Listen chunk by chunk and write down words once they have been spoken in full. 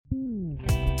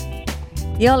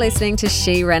You're listening to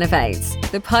She Renovates,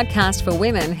 the podcast for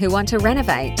women who want to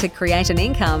renovate to create an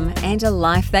income and a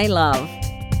life they love.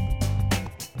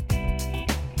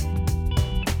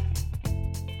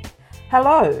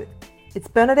 Hello, it's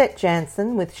Bernadette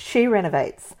Jansen with She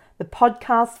Renovates, the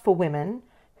podcast for women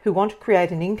who want to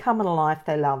create an income and a life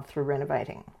they love through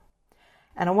renovating.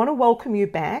 And I want to welcome you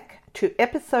back to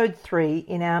episode 3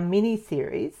 in our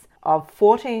mini-series of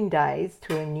 14 days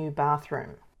to a new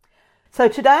bathroom. So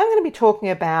today I'm going to be talking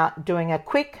about doing a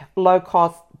quick,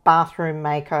 low-cost bathroom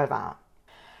makeover.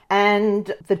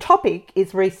 And the topic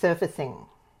is resurfacing.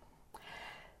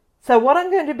 So what I'm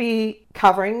going to be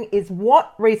covering is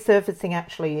what resurfacing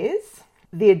actually is,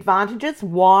 the advantages,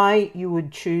 why you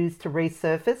would choose to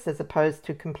resurface as opposed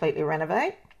to completely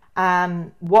renovate,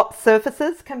 what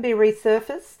surfaces can be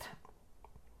resurfaced,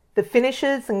 the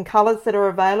finishes and colours that are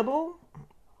available,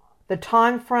 the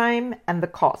time frame and the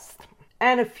cost,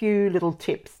 and a few little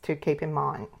tips to keep in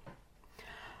mind.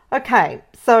 Okay,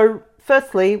 so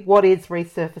firstly, what is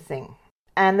resurfacing?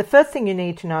 And the first thing you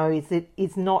need to know is it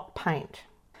is not paint.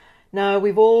 No,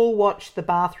 we've all watched the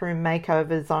bathroom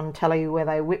makeovers on telly where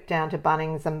they whip down to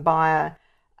Bunnings and buy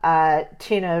a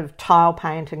tin of tile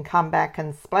paint and come back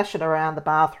and splash it around the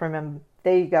bathroom and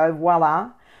there you go, voila,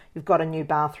 you've got a new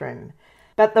bathroom.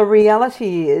 But the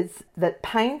reality is that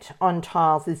paint on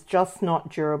tiles is just not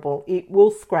durable. It will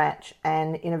scratch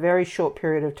and in a very short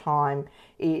period of time,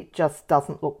 it just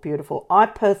doesn't look beautiful. I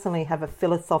personally have a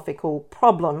philosophical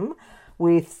problem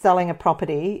with selling a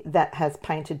property that has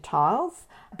painted tiles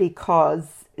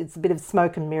because it's a bit of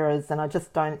smoke and mirrors and I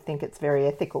just don't think it's very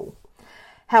ethical.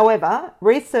 However,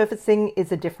 resurfacing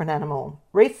is a different animal.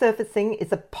 Resurfacing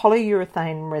is a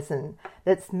polyurethane resin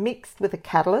that's mixed with a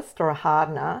catalyst or a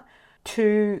hardener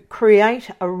to create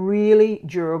a really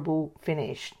durable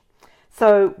finish.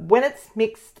 So when it's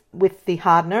mixed with the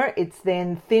hardener, it's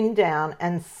then thinned down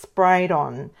and sprayed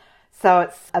on. So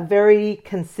it's a very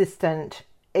consistent,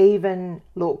 even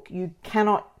look. You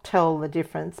cannot tell the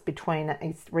difference between a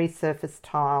resurfaced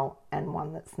tile and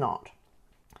one that's not.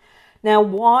 Now,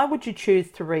 why would you choose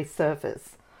to resurface?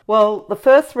 Well, the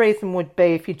first reason would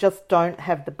be if you just don't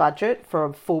have the budget for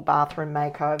a full bathroom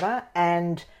makeover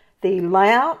and the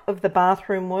layout of the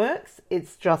bathroom works,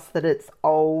 it's just that it's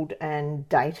old and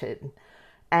dated.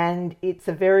 And it's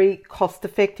a very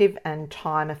cost-effective and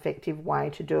time-effective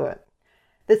way to do it.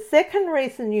 The second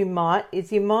reason you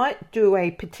might do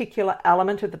a particular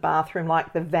element of the bathroom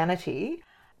like the vanity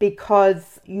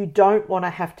because you don't want to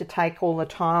have to take all the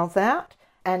tiles out.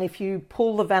 And if you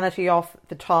pull the vanity off,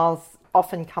 the tiles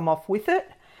often come off with it.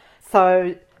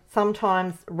 So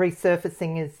sometimes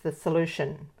resurfacing is the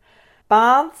solution.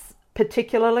 Baths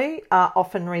particularly are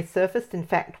often resurfaced. In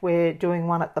fact, we're doing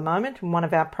one at the moment in one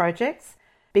of our projects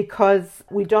because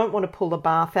we don't want to pull the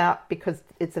bath out because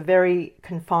it's a very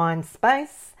confined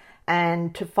space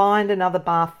and to find another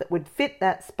bath that would fit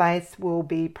that space will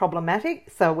be problematic.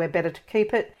 So we're better to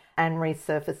keep it and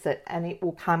resurface it and it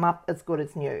will come up as good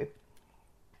as new.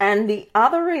 And the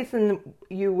other reason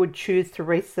you would choose to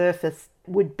resurface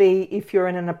would be if you're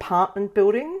in an apartment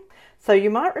building. So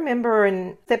you might remember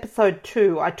in episode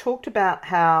 2, I talked about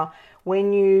how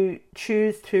when you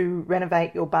choose to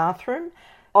renovate your bathroom,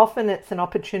 often it's an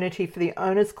opportunity for the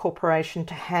owner's corporation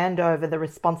to hand over the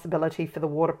responsibility for the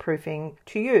waterproofing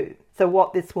to you. So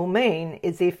what this will mean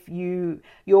is if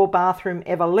your bathroom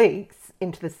ever leaks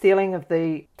into the ceiling of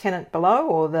the tenant below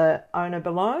or the owner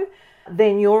below,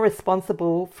 then you're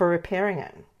responsible for repairing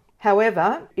it.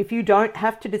 However, if you don't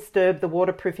have to disturb the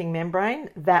waterproofing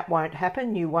membrane, that won't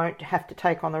happen. You won't have to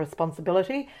take on the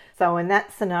responsibility. So in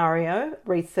that scenario,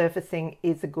 resurfacing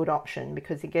is a good option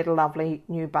because you get a lovely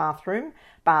new bathroom,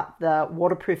 but the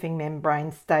waterproofing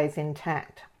membrane stays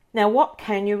intact. Now, what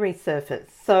can you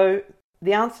resurface? So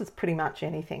the answer is pretty much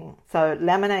anything. So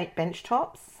laminate bench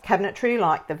tops, cabinetry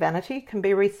like the vanity can be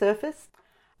resurfaced.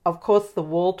 Of course, the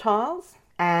wall tiles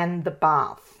and the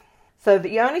bath. So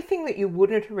the only thing that you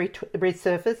wouldn't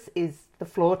resurface is the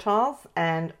floor tiles,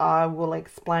 and I will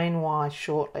explain why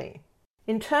shortly.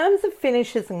 In terms of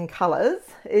finishes and colours,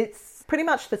 it's pretty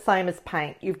much the same as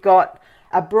paint. You've got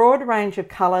a broad range of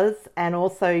colours and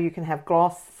also you can have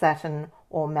gloss, satin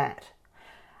or matte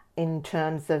in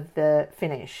terms of the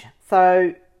finish.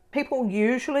 So people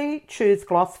usually choose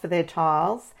gloss for their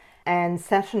tiles and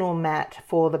satin or matte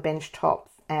for the bench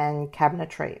tops and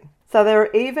cabinetry. So there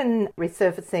are even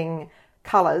resurfacing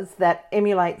colours that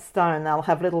emulate stone. They'll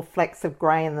have little flecks of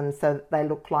grey in them so that they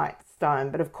look like stone.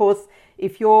 But of course,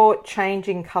 if you're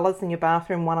changing colours in your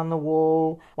bathroom, one on the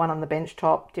wall, one on the bench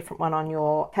top, different one on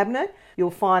your cabinet,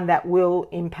 you'll find that will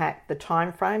impact the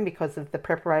time frame because of the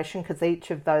preparation, because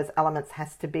each of those elements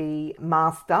has to be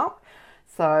masked up.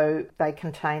 So they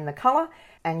contain the colour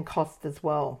and cost as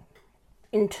well.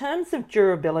 In terms of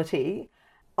durability,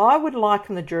 I would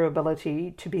liken the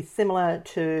durability to be similar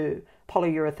to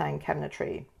polyurethane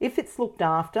cabinetry. If it's looked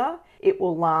after, it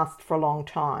will last for a long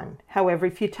time. However,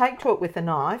 if you take to it with a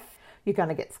knife, you're going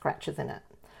to get scratches in it.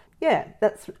 Yeah,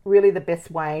 that's really the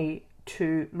best way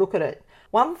to look at it.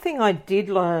 One thing I did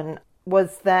learn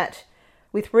was that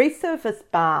with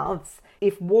resurfaced baths,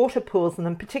 if water pools in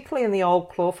them, particularly in the old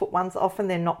clawfoot ones, often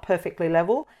they're not perfectly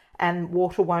level and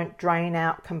water won't drain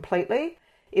out completely.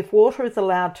 If water is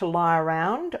allowed to lie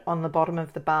around on the bottom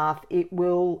of the bath, it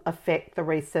will affect the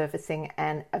resurfacing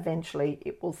and eventually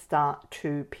it will start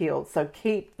to peel. So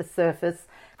keep the surface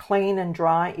clean and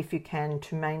dry if you can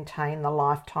to maintain the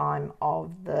lifetime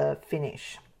of the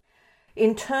finish.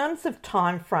 In terms of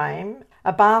time frame,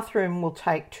 a bathroom will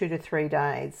take 2 to 3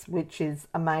 days, which is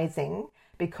amazing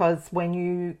because when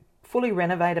you fully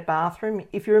renovate a bathroom,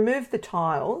 if you remove the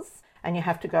tiles and you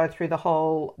have to go through the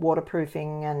whole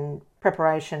waterproofing and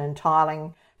preparation and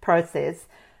tiling process,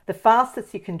 the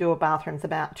fastest you can do a bathroom is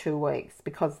about 2 weeks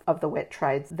because of the wet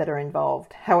trades that are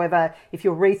involved. However, if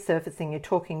you're resurfacing, you're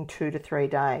talking 2 to 3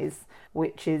 days,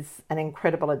 which is an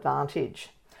incredible advantage.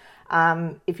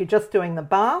 If you're just doing the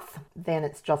bath, then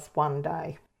it's just 1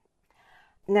 day.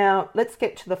 Now, let's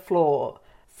get to the floor.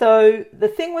 So the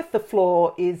thing with the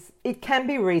floor is it can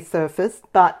be resurfaced,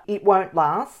 but it won't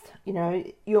last. You know,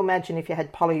 you imagine if you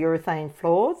had polyurethane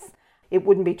floors, it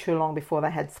wouldn't be too long before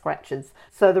they had scratches.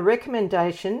 So the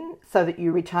recommendation, so that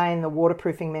you retain the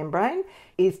waterproofing membrane,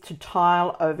 is to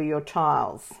tile over your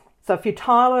tiles. So if you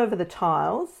tile over the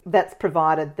tiles, that's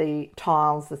provided the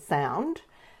tiles are sound,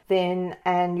 then,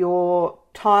 and your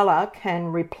tiler can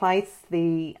replace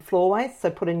the floor waste, so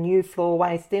put a new floor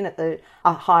waste in at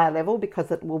a higher level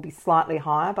because it will be slightly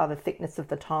higher by the thickness of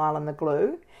the tile and the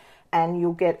glue, and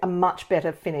you'll get a much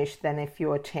better finish than if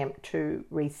you attempt to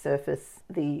resurface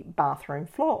the bathroom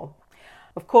floor.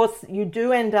 Of course, you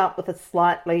do end up with a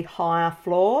slightly higher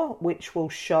floor, which will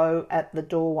show at the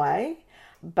doorway.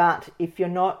 But if you're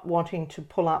not wanting to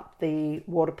pull up the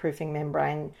waterproofing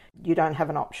membrane, you don't have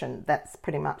an option. That's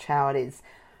pretty much how it is.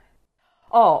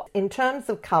 Oh, in terms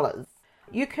of colours,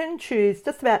 you can choose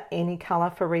just about any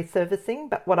colour for resurfacing,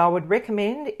 but what I would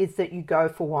recommend is that you go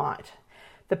for white.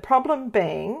 The problem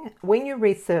being, when you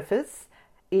resurface,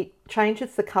 it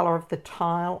changes the colour of the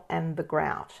tile and the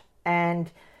grout.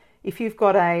 And if you've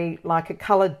got a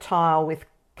coloured tile with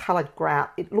coloured grout,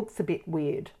 it looks a bit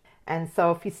weird. And so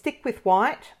if you stick with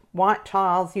white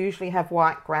tiles usually have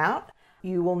white grout,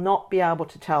 you will not be able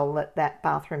to tell that that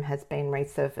bathroom has been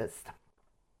resurfaced.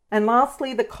 And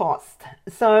lastly, the cost.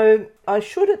 So I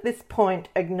should at this point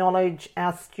acknowledge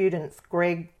our students,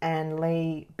 Greg and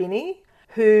Lee Binney,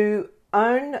 who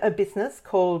own a business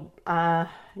called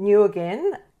New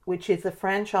Again, which is a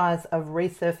franchise of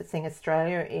Resurfacing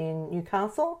Australia in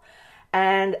Newcastle.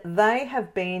 And they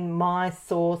have been my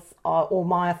source or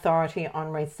my authority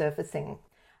on resurfacing.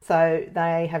 So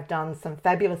they have done some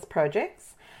fabulous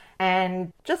projects.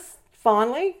 And just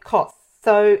finally, costs.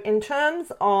 So in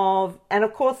terms of, and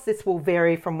of course this will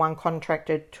vary from one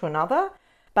contractor to another,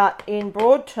 but in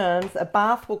broad terms, a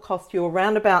bath will cost you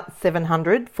around about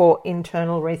 $700 for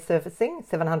internal resurfacing,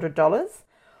 $700.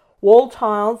 Wall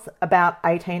tiles about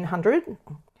 $1,800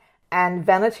 and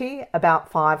vanity about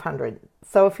 $500.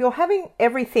 So if you're having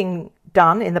everything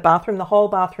done in the bathroom, the whole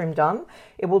bathroom done,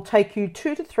 it will take you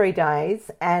 2 to 3 days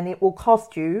and it will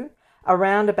cost you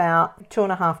around about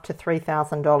 $2,500 to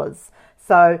 $3,000.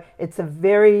 So it's a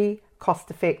very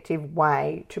cost-effective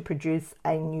way to produce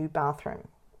a new bathroom.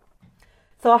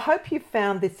 So I hope you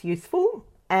found this useful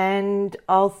and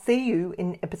I'll see you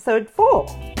in episode 4.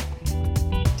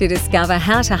 To discover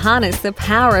how to harness the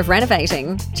power of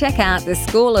renovating, check out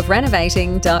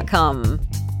theschoolofrenovating.com.